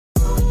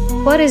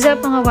What is up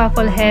mga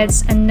waffle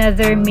heads?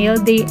 Another meal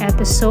day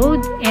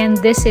episode, and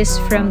this is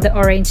from the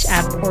Orange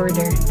app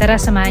order. Tara,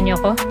 samahan niyo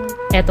ako.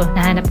 Eto,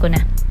 nahanap ko na.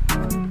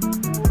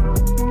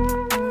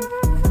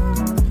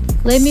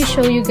 Let me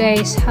show you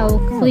guys how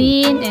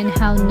clean and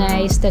how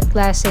nice the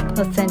classic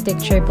authentic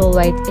triple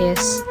white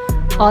is.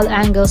 All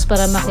angles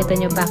para makita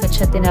nyo bakit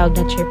siya tinawag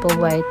na triple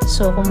white.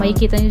 So kung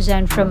makikita nyo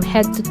dyan, from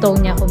head to toe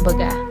niya,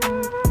 kumbaga,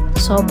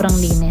 sobrang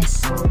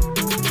linis.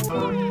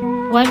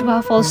 1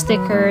 waffle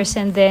stickers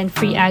and then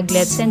free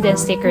aglets and then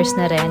stickers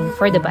na rin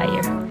for the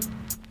buyer.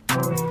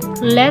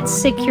 Let's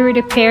secure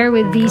the pair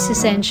with these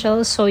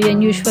essentials. So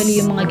yan usually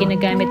yung mga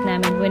ginagamit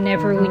namin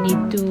whenever we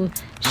need to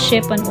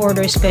ship an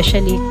order,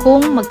 especially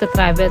kung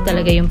magta-travel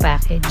talaga yung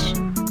package.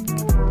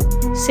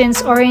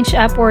 Since Orange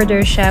app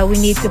order siya, we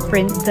need to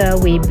print the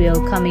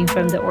waybill coming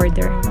from the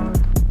order.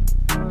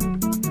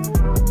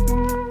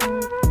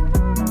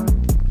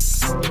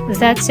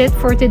 That's it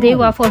for today,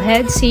 waffle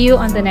heads. See you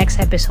on the next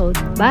episode.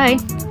 Bye!